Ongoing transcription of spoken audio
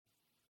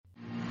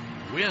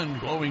Wind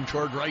blowing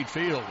toward right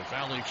field. If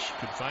Alex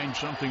could find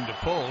something to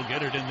pull,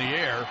 get it in the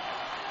air,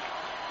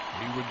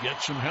 he would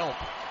get some help.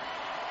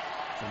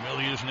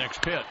 Familia's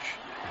next pitch.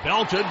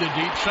 Belted to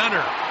deep center.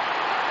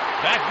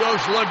 Back goes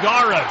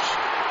Lagares.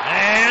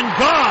 And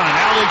gone,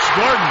 Alex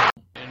Gordon.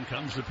 In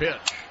comes the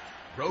pitch.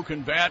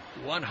 Broken bat,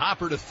 one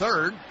hopper to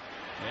third.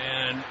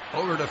 And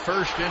over to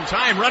first in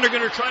time. Runner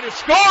going to try to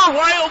score.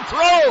 Wild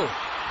throw.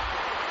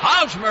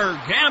 Hosmer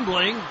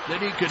gambling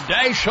that he could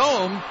dash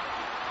home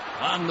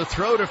on the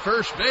throw to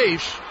first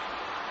base.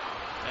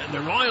 And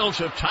the Royals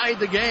have tied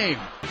the game.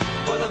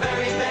 For the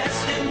very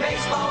best in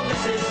baseball,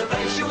 this is the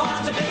place you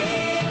want to be.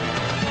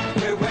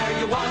 We're where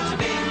you want to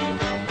be.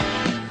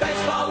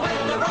 Baseball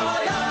with the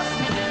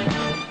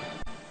Royals.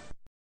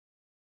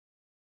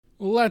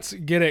 Let's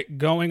get it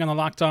going on the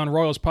Locked On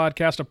Royals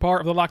podcast, a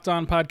part of the Locked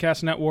On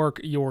Podcast Network,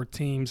 your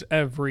teams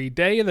every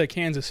day. The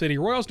Kansas City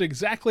Royals did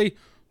exactly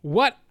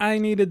what I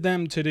needed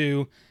them to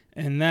do,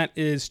 and that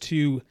is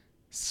to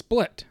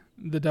split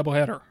the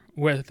doubleheader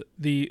with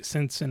the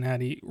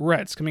Cincinnati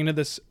Reds. Coming into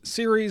this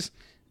series,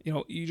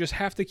 you just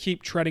have to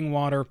keep treading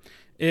water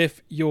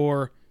if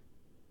you're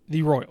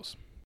the Royals.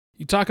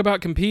 You talk about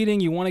competing,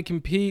 you want to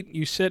compete,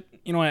 you sit,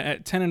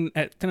 at 10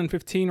 and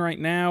 15 right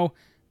now.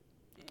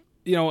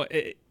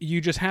 You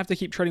just have to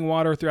keep treading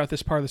water throughout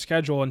this part of the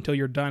schedule until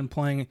you're done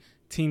playing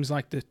teams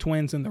like the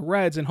Twins and the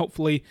Reds, and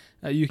hopefully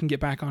you can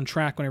get back on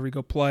track whenever you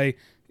go play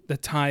the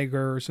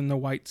Tigers and the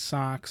White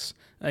Sox,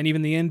 and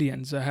even the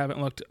Indians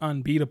haven't looked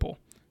unbeatable.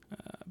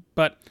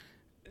 But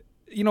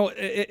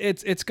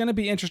it's going to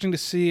be interesting to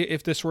see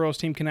if this Royals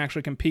team can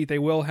actually compete. They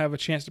will have a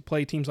chance to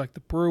play teams like the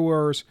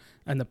Brewers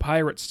and the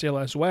Pirates still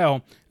as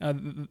well.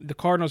 The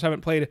Cardinals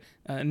haven't played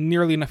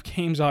nearly enough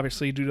games,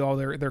 obviously, due to all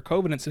their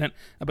COVID incident,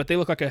 but they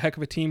look like a heck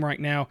of a team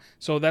right now.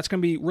 So that's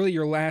going to be really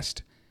your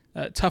last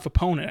tough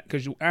opponent,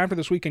 because after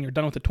this weekend you're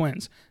done with the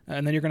Twins,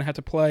 and then you're going to have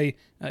to play.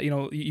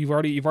 You've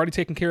already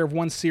taken care of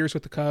one series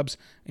with the Cubs,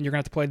 and you're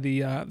going to have to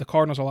play the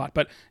Cardinals a lot.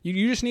 But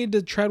you just need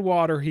to tread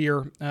water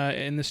here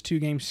in this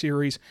 2-game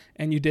series,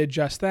 and you did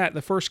just that.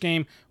 The first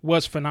game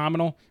was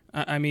phenomenal.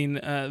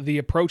 The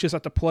approaches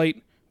at the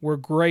plate were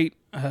great.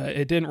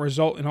 It didn't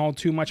result in all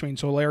too much.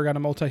 Soler got a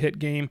multi-hit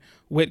game,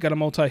 Witt got a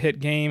multi-hit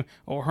game,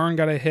 O'Hearn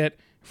got a hit,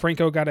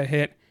 Franco got a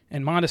hit,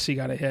 and Mondesi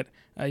got a hit.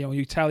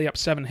 You tally up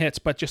 7 hits,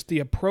 but just the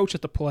approach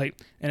at the plate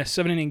in a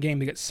 7-inning game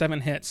to get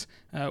 7 hits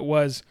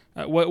was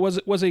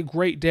a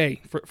great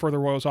day for the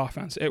Royals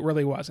offense. It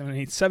really was.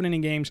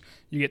 7-inning games,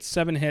 you get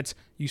 7 hits,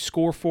 you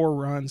score 4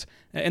 runs,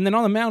 and then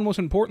on the mound, most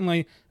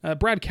importantly,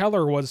 Brad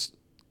Keller was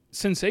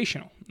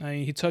sensational.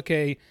 He took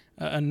a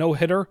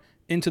no-hitter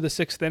into the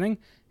 6th inning.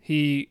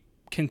 He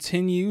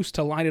continues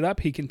to light it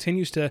up. He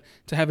continues to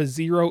have a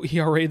 0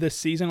 ERA this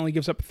season. Only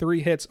gives up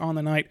 3 hits on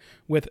the night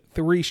with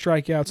 5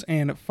 strikeouts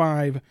and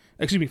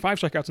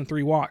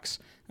 3 walks.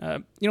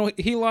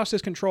 He lost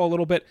his control a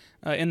little bit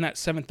in that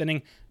 7th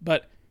inning,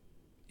 but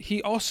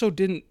he also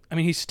didn't.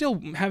 He's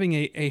still having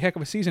a heck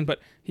of a season,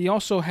 but he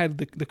also had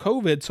the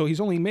COVID, so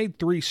he's only made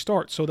 3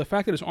 starts. So the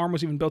fact that his arm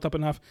was even built up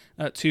enough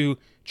to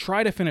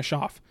try to finish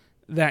off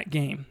that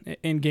game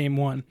in Game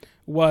 1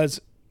 was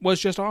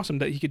just awesome,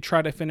 that he could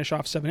try to finish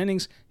off 7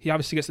 innings. He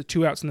obviously gets the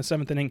 2 outs in the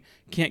 7th inning,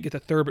 can't get the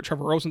 3rd, but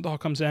Trevor Rosenthal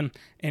comes in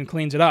and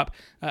cleans it up.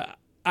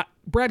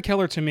 Brad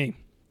Keller, to me,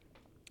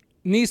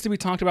 needs to be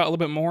talked about a little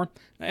bit more,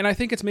 and I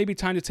think it's maybe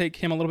time to take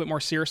him a little bit more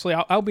seriously.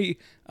 I'll be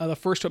the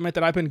first to admit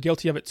that I've been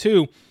guilty of it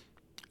too.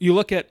 You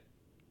look at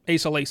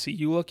Asa Lacy,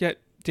 you look at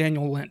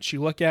Daniel Lynch,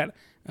 you look at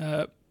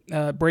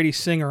Brady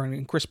Singer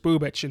and Chris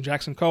Bubich and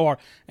Jackson Kowar,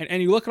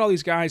 and you look at all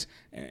these guys,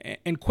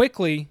 and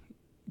quickly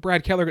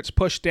Brad Keller gets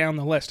pushed down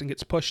the list and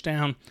gets pushed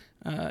down,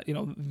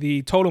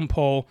 the totem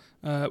pole,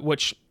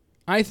 which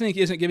I think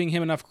isn't giving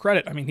him enough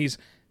credit. He's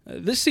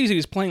this season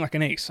he's playing like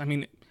an ace.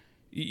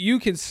 You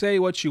can say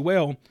what you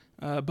will,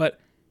 but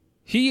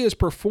he is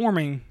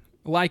performing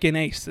like an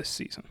ace this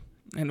season.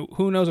 And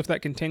who knows if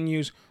that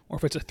continues or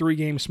if it's a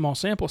 3-game small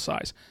sample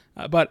size.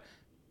 But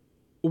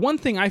one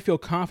thing I feel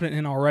confident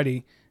in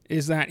already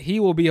is that he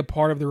will be a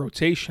part of the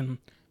rotation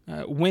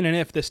when and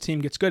if this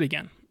team gets good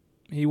again.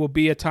 He will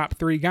be a top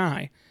 3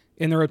 guy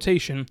in the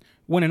rotation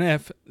when and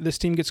if this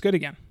team gets good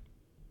again.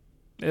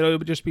 It'll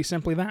just be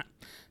simply that.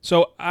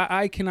 So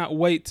I cannot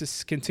wait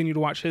to continue to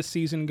watch his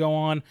season go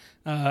on.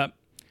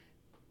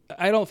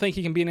 I don't think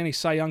he can be in any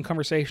Cy Young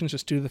conversations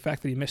just due to the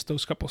fact that he missed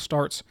those couple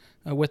starts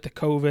with the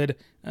COVID.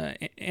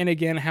 And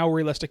again, how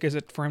realistic is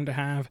it for him to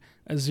have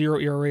a 0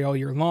 ERA all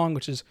year long,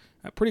 which is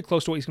pretty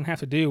close to what he's going to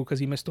have to do because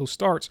he missed those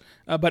starts.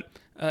 But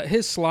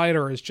his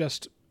slider is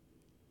just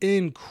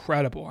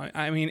incredible.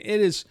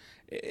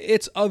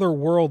 It's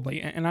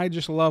otherworldly, and I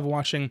just love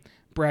watching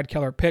Brad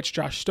Keller pitch.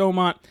 Josh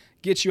Stomont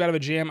gets you out of a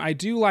jam. I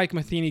do like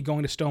Matheny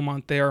going to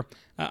Stomont there.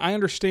 I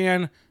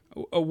understand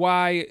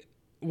why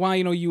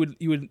you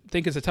would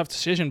think it's a tough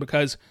decision,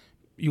 because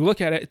you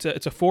look at it,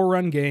 it's a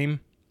 4-run game.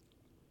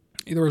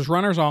 There was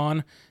runners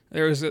on.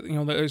 There's a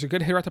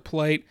good hitter at the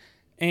plate,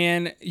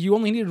 and you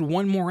only needed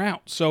 1 more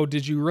out. So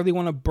did you really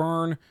want to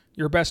burn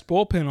your best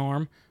bullpen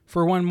arm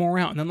for one more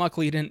out. And then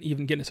luckily he didn't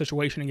even get in a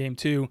situation in game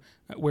 2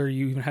 where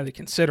you even had to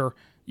consider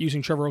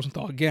using Trevor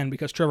Rosenthal again,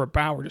 because Trevor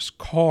Bauer just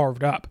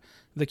carved up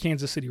the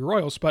Kansas City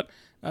Royals. But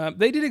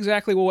they did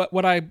exactly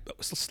what I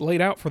laid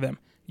out for them.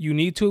 You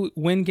need to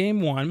win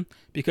game 1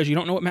 because you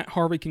don't know what Matt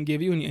Harvey can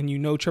give you, and you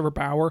know Trevor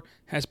Bauer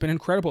has been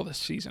incredible this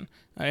season.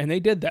 And they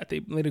did that. They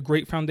laid a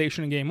great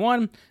foundation in game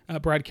 1.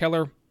 Brad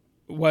Keller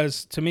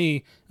was, to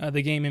me,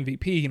 the game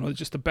MVP,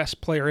 just the best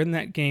player in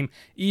that game,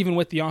 even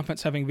with the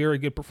offense having very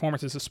good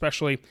performances,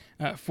 especially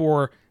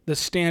for the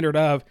standard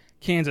of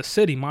Kansas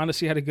City.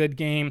 Mondesi had a good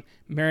game.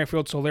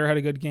 Merrifield Soler had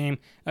a good game.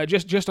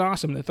 Just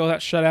awesome to throw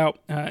that shutout.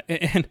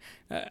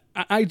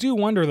 I do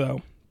wonder,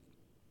 though,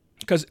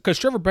 because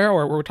Trevor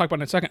Bauer, we'll talk about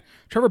in a second,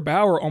 Trevor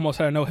Bauer almost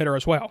had a no-hitter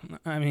as well.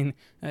 I mean,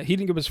 he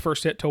didn't give his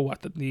first hit till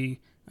what,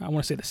 I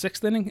want to say the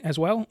 6th inning as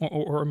well,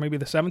 or maybe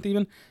the 7th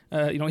even.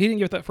 He didn't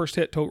give that first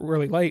hit till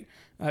really late.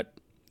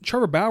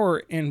 Trevor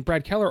Bauer and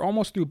Brad Keller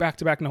almost threw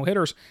back-to-back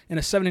no-hitters in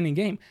a 7-inning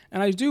game.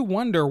 And I do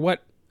wonder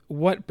what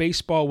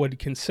baseball would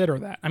consider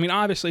that. I mean,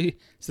 obviously,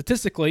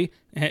 statistically,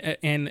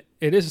 and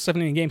it is a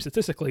 7-inning game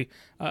statistically,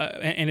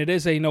 and it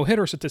is a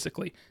no-hitter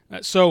statistically.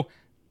 So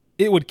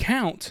it would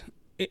count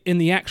in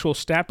the actual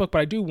stat book, but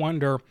I do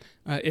wonder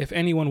if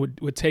anyone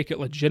would take it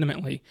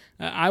legitimately.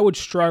 I would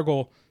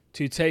struggle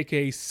to take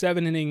a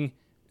 7-inning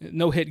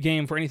no-hit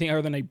game for anything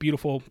other than a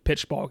beautiful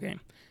pitched ball game.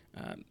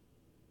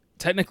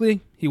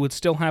 Technically, he would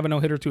still have a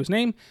no-hitter to his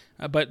name,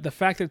 but the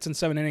fact that it's in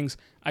 7 innings,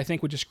 I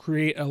think would just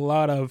create a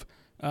lot of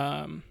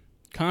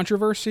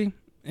controversy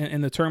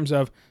in the terms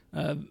of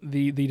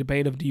the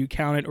debate of do you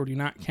count it or do you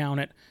not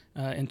count it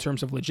in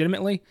terms of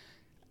legitimately.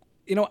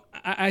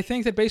 I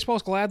think that baseball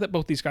is glad that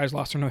both these guys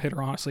lost their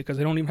no-hitter, honestly, because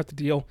they don't even have to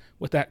deal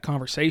with that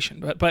conversation.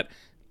 But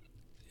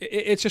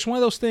it's just one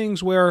of those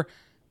things where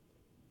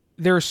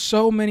there are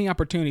so many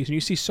opportunities, and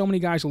you see so many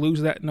guys lose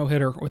that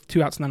no-hitter with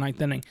 2 outs in the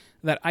 9th inning,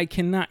 that I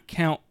cannot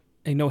count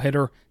a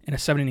no-hitter in a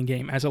 7-inning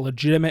game as a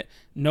legitimate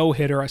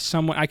no-hitter. As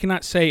someone, I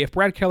cannot say, if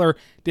Brad Keller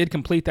did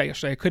complete that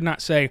yesterday, I could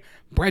not say,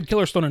 Brad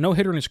Keller's thrown a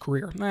no-hitter in his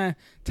career.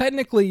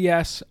 Technically,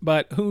 yes,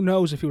 but who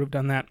knows if he would have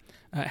done that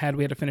had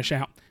we had to finish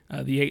out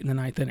the 8th and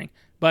the 9th inning.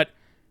 But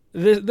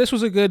this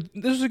was a good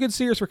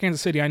series for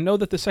Kansas City. I know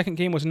that the second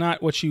game was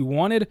not what you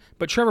wanted,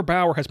 but Trevor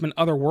Bauer has been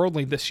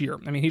otherworldly this year.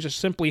 I mean, he just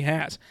simply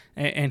has,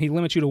 and he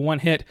limits you to 1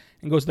 hit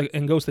and goes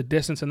the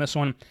distance in this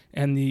one.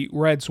 And the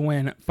Reds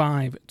win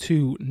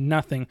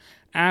 5-0.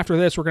 After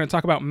this, we're going to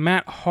talk about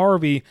Matt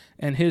Harvey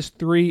and his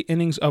 3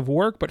 innings of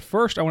work. But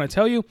first, I want to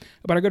tell you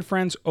about our good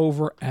friends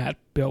over at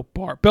Built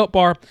Bar. Built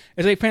Bar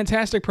is a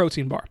fantastic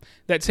protein bar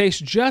that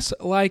tastes just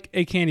like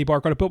a candy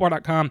bar. Go to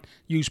BuiltBar.com,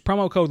 use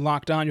promo code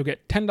LOCKEDON. You'll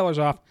get $10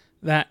 off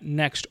that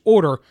next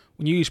order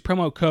when you use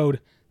promo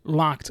code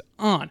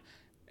LOCKEDON.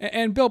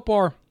 And Built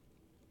Bar,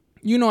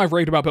 I've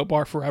raved about Built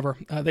Bar forever.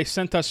 They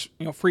sent us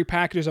free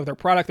packages of their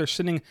product. They're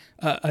sending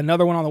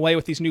another one on the way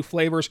with these new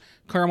flavors: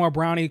 caramel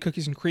brownie,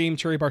 cookies and cream,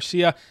 cherry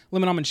barcia,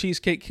 lemon almond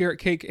cheesecake, carrot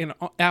cake, and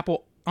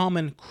apple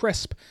almond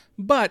crisp.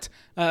 But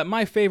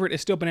my favorite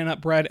is still banana nut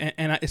bread,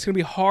 and it's going to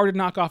be hard to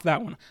knock off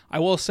that one. I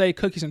will say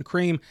cookies and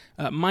cream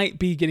might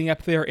be getting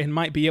up there and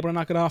might be able to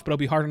knock it off, but it'll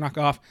be hard to knock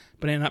off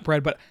banana nut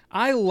bread. But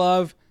I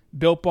love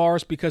Built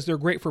Bars because they're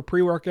great for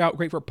pre-workout,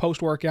 great for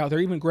post-workout.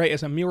 They're even great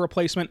as a meal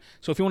replacement.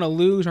 So if you want to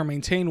lose or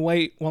maintain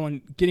weight while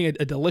getting a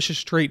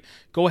delicious treat,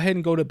 go ahead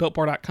and go to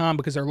BuiltBar.com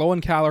because they're low in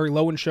calorie,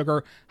 low in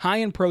sugar, high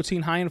in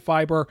protein, high in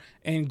fiber,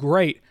 and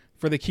great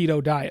for the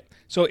keto diet.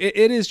 So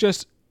it is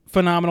just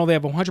phenomenal. They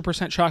have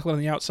 100% chocolate on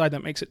the outside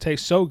that makes it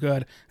taste so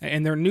good.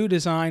 And their new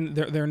design,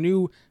 their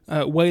new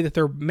way that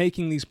they're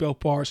making these Built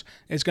Bars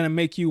is going to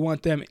make you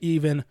want them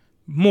even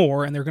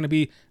more, and they're going to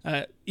be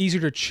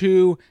easier to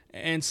chew.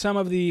 And some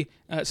of the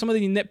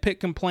nitpick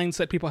complaints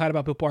that people had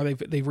about Built Bar,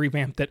 they've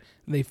revamped it,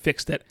 they've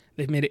fixed it,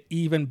 they've made it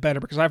even better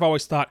because I've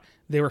always thought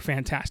they were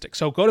fantastic.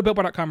 So go to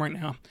BuiltBar.com right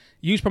now,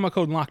 use promo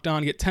code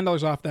LOCKEDON, get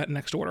 $10 off that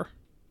next order.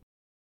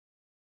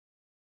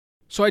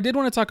 So I did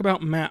want to talk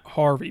about Matt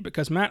Harvey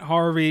because Matt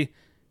Harvey,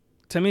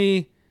 to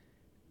me,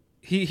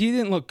 he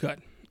didn't look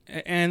good,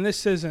 and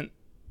this isn't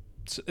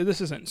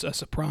a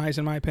surprise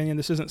in my opinion.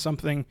 This isn't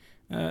something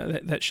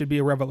that should be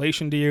a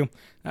revelation to you,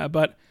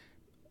 but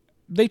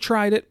they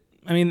tried it.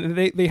 I mean,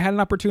 they had an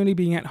opportunity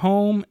being at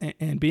home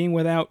and being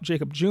without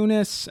Jacob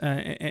Junis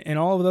and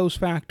all of those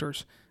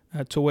factors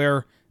to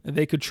where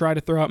they could try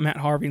to throw out Matt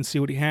Harvey and see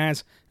what he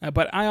has.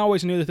 But I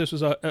always knew that this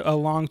was a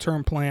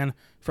long-term plan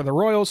for the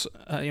Royals.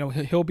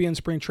 He'll be in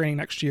spring training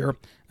next year.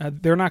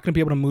 They're not going to be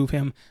able to move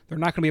him. They're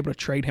not going to be able to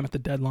trade him at the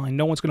deadline.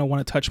 No one's going to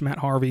want to touch Matt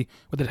Harvey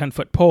with a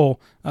 10-foot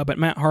pole. But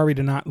Matt Harvey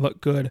did not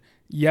look good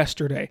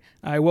yesterday.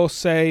 I will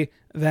say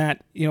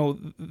that,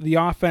 the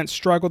offense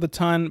struggled a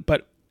ton,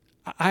 but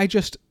I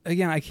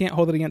can't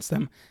hold it against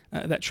them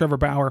that Trevor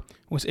Bauer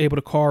was able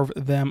to carve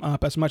them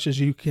up. As much as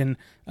you can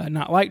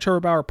not like Trevor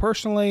Bauer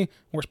personally,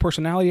 or his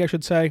personality, I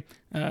should say,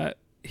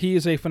 he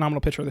is a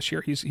phenomenal pitcher this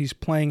year. He's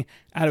playing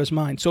out of his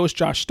mind. So is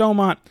Josh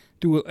Stomont,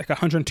 threw like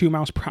 102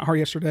 miles per hour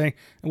yesterday,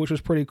 which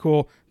was pretty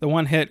cool. The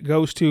one hit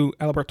goes to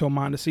Alberto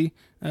Mondesi,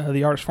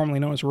 the artist formerly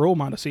known as Raul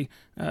Mondesi.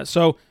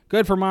 So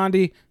good for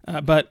Mondi,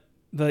 but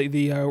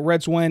the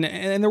Reds win.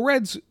 And the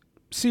Reds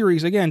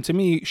series, again, to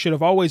me, should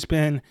have always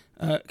been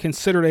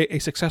considered a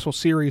successful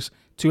series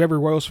to every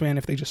Royals fan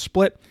if they just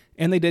split,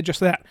 and they did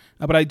just that.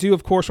 But I do,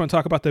 of course, want to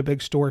talk about the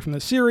big story from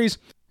the series,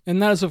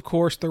 and that is, of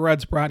course, the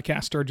Reds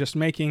broadcaster just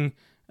making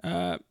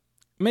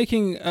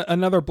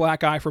another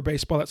black eye for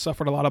baseball that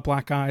suffered a lot of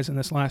black eyes in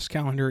this last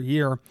calendar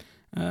year.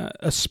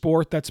 A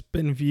sport that's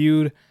been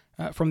viewed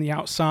from the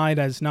outside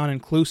as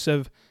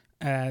non-inclusive,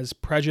 as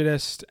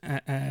prejudiced,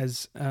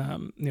 as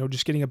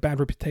just getting a bad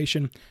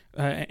reputation,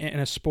 in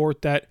a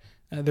sport that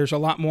there's a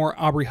lot more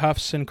Aubrey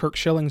Huffs and Kirk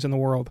Schillings in the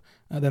world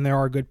than there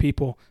are good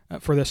people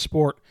for this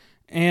sport.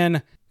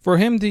 And for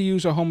him to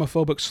use a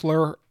homophobic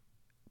slur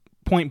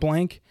point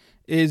blank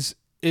is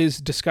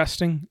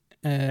disgusting.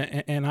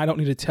 And I don't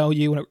need to tell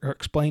you or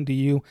explain to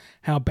you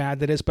how bad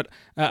that is. But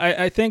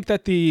I think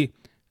that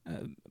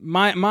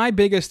my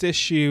biggest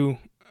issue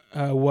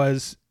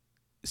was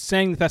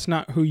saying that that's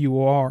not who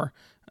you are.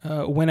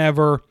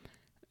 Whenever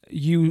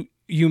you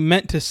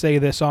meant to say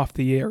this off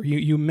the air,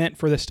 you meant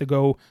for this to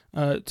go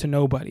to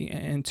nobody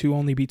and to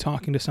only be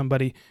talking to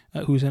somebody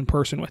who's in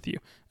person with you.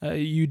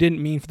 You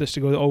didn't mean for this to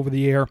go over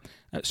the air.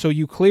 So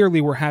you clearly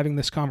were having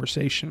this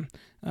conversation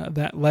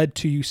that led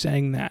to you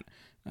saying that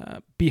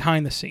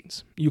behind the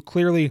scenes. You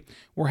clearly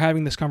were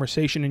having this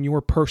conversation in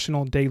your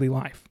personal daily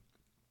life.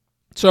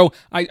 So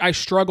I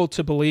struggle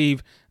to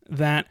believe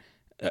that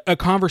a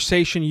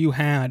conversation you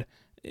had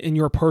in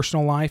your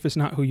personal life is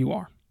not who you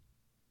are.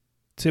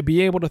 To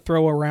be able to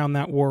throw around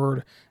that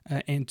word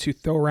and to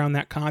throw around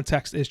that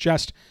context is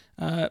just,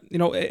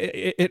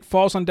 it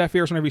falls on deaf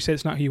ears whenever you say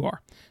it's not who you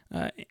are.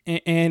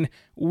 And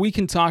we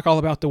can talk all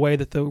about the way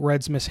that the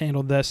Reds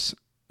mishandled this.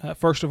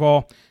 First of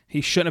all,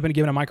 he shouldn't have been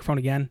given a microphone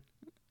again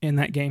in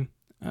that game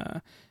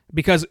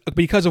because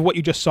of what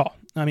you just saw.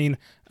 I mean,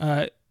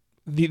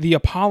 the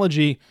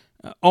apology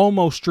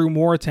almost drew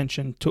more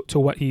attention to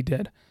what he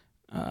did,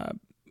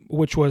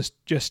 which was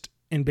just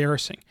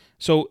embarrassing.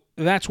 So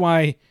that's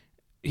why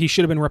he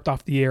should have been ripped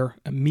off the air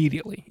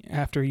immediately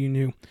after you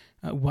knew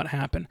what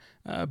happened.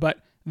 But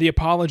the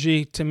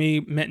apology to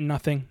me meant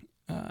nothing.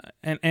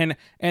 And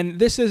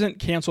this isn't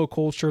cancel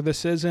culture.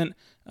 This isn't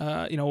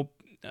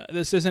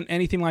this isn't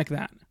anything like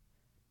that.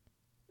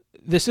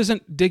 This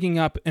isn't digging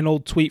up an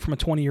old tweet from a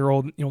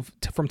 20-year-old,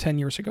 from 10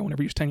 years ago,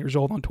 whenever he was 10 years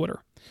old on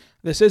Twitter.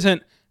 This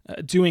isn't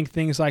doing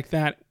things like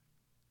that,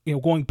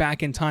 going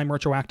back in time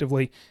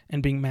retroactively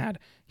and being mad.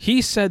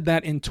 He said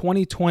that in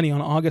 2020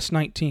 on August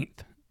 19th.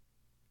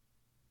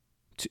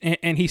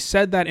 And he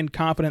said that in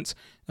confidence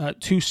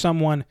to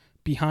someone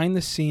behind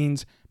the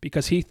scenes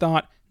because he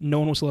thought no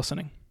one was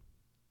listening.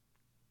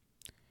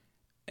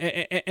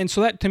 And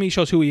so that, to me,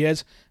 shows who he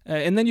is.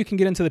 And then you can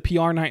get into the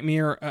PR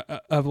nightmare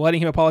of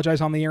letting him apologize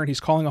on the air, and he's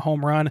calling a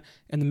home run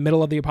in the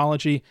middle of the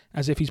apology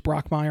as if he's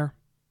Brockmeyer.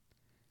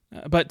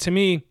 But to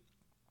me,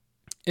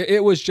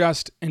 it was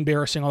just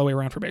embarrassing all the way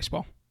around for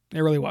baseball. It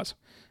really was.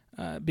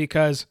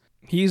 Because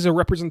he's a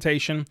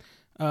representation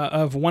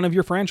of one of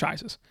your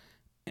franchises.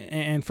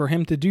 And for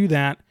him to do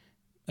that,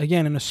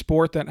 again, in a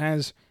sport that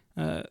has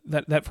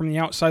that from the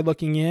outside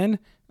looking in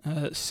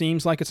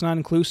seems like it's not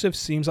inclusive,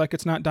 seems like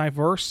it's not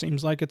diverse,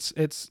 seems like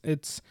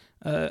it's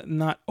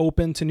not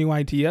open to new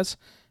ideas.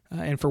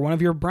 And for one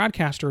of your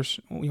broadcasters,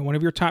 one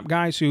of your top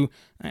guys who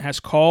has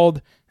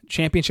called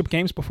championship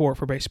games before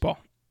for baseball,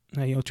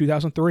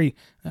 2003,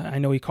 I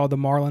know he called the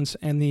Marlins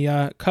and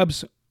the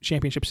Cubs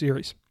championship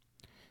series.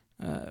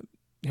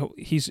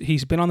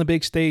 He's been on the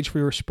big stage for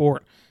your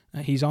sport.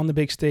 He's on the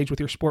big stage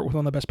with your sport with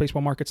one of the best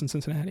baseball markets in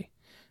Cincinnati.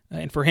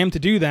 And for him to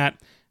do that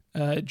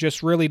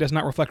just really does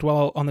not reflect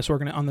well on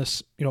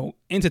this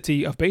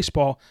entity of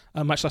baseball,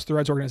 much less the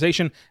Reds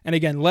organization. And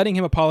again, letting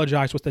him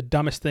apologize was the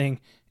dumbest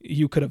thing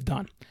you could have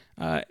done.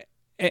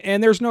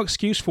 And there's no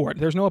excuse for it.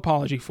 There's no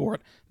apology for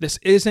it. This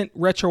isn't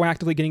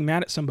retroactively getting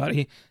mad at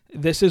somebody.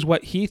 This is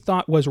what he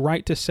thought was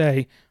right to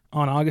say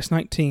on August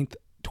 19th,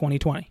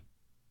 2020.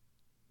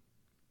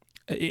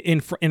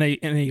 In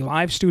a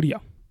live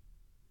studio.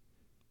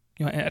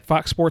 At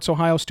Fox Sports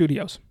Ohio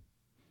studios.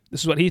 This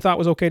is what he thought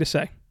was okay to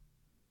say.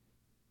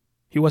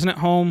 He wasn't at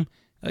home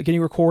getting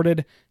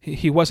recorded.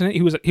 He was in a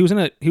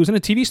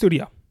TV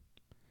studio.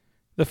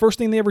 The first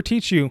thing they ever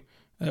teach you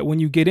when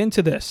you get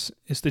into this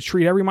is to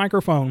treat every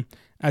microphone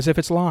as if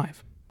it's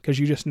live, because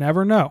you just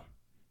never know.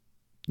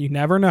 You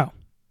never know.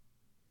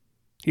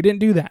 He didn't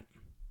do that,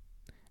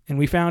 and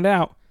we found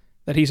out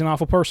that he's an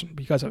awful person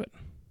because of it.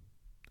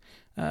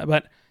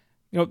 But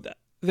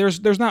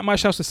there's not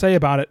much else to say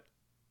about it.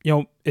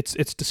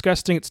 It's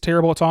disgusting, it's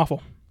terrible, it's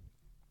awful.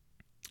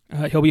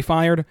 He'll be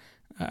fired.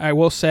 I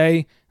will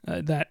say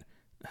that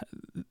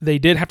they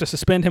did have to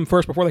suspend him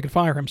first before they could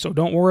fire him, so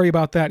don't worry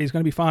about that. He's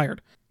going to be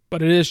fired.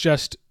 But it is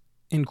just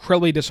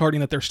incredibly disheartening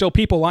that there's still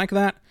people like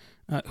that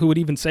who would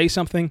even say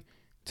something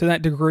to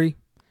that degree,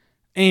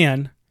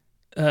 and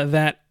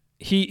that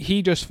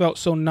he just felt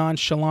so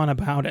nonchalant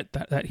about it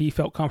that he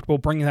felt comfortable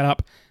bringing that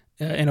up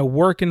in a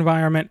work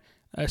environment,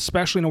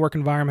 especially in a work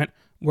environment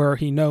where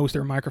he knows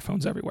there are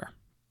microphones everywhere.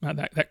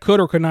 That could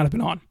or could not have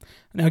been on.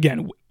 Now,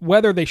 again,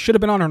 whether they should have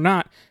been on or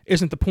not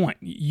isn't the point.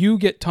 You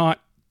get taught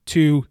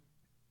to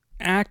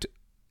act,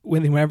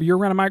 whenever you're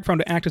around a microphone,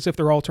 to act as if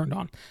they're all turned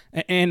on.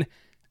 And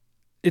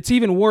it's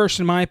even worse,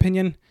 in my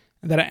opinion,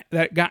 that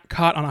it got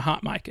caught on a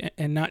hot mic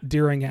and not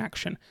during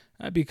action,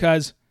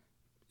 because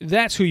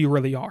that's who you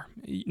really are.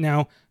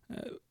 Now,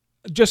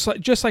 just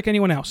like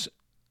anyone else,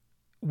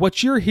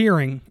 what you're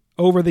hearing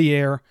over the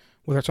air,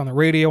 whether it's on the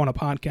radio, on a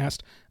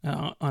podcast,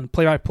 on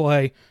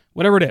play-by-play,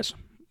 whatever it is,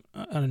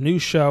 on a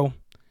news show,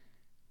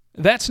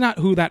 that's not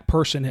who that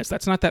person is.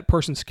 That's not that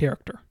person's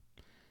character.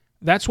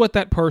 That's what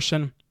that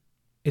person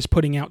is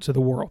putting out to the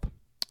world.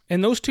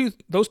 And those two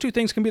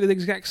things can be the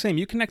exact same.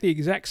 You connect the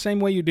exact same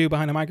way you do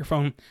behind a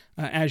microphone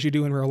as you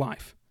do in real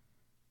life.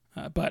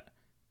 But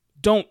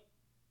don't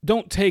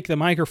take the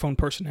microphone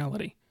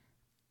personality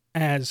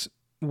as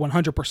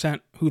 100%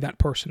 who that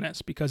person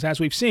is, because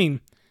as we've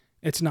seen,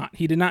 it's not.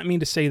 He did not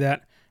mean to say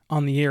that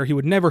on the air. He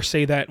would never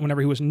say that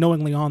whenever he was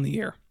knowingly on the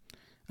air.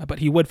 But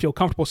he would feel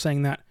comfortable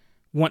saying that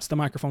once the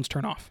microphones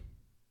turn off.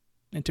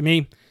 And to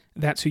me,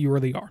 that's who you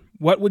really are.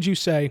 What would you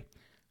say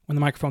when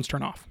the microphones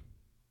turn off?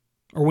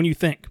 Or when you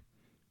think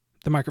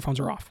the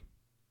microphones are off?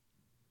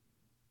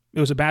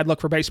 It was a bad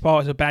look for baseball.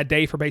 It was a bad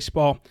day for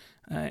baseball.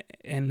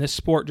 And this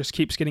sport just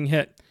keeps getting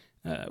hit.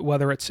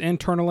 Whether it's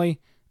internally,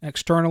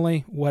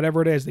 externally,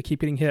 whatever it is, they keep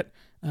getting hit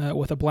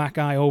with a black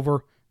eye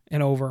over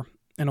and over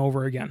and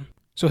over again.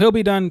 So he'll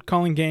be done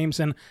calling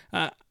games, and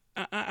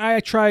I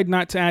tried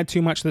not to add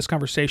too much to this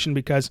conversation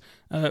because,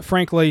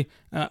 frankly,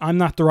 I'm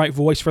not the right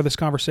voice for this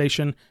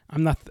conversation.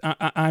 I'm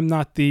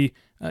not the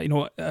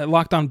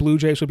Locked On Blue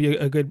Jays would be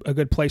a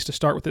good place to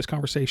start with this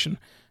conversation,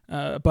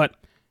 but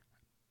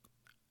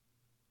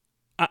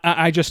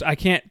I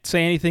can't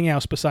say anything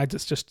else besides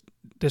it's just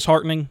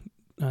disheartening.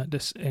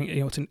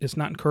 It's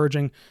not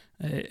encouraging.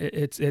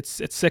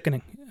 It's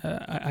sickening.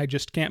 I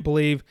just can't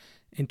believe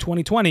in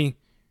 2020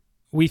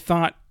 we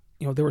thought,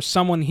 there was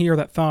someone here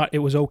that thought it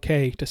was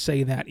okay to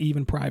say that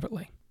even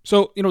privately.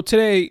 So,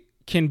 today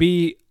can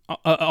be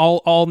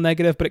all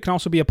negative, but it can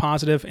also be a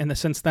positive in the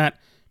sense that,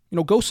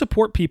 go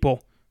support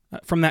people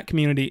from that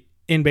community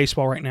in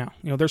baseball right now.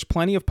 There's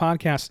plenty of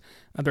podcasts,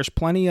 there's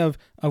plenty of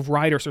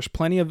writers, there's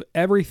plenty of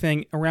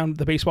everything around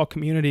the baseball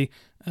community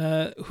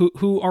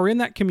who are in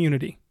that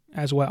community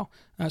as well.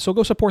 So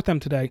go support them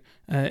today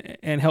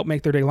and help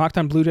make their day. Locked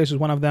On Blue Jays is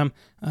one of them.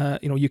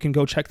 You can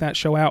go check that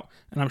show out,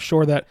 and I'm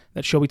sure that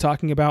she'll be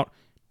talking about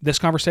this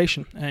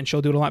conversation, and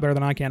she'll do it a lot better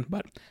than I can.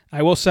 But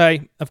I will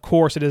say, of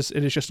course, it is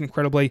just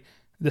incredibly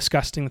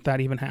disgusting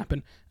that even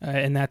happened,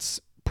 and that's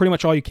pretty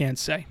much all you can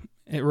say.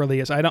 It really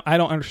is. I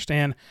don't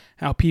understand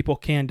how people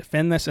can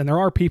defend this, and there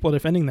are people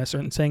defending this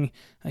and saying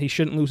he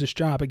shouldn't lose his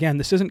job. Again,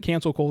 this isn't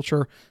cancel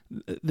culture.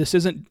 This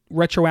isn't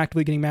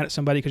retroactively getting mad at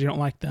somebody because you don't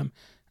like them.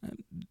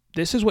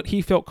 This is what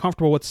he felt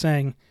comfortable with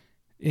saying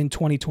in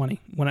 2020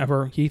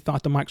 whenever he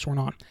thought the mics weren't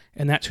on.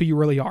 And that's who you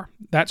really are.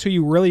 That's who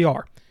you really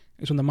are,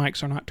 is when the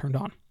mics are not turned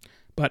on.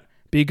 But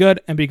be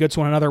good and be good to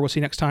one another. We'll see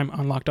you next time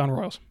on Locked On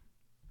Royals.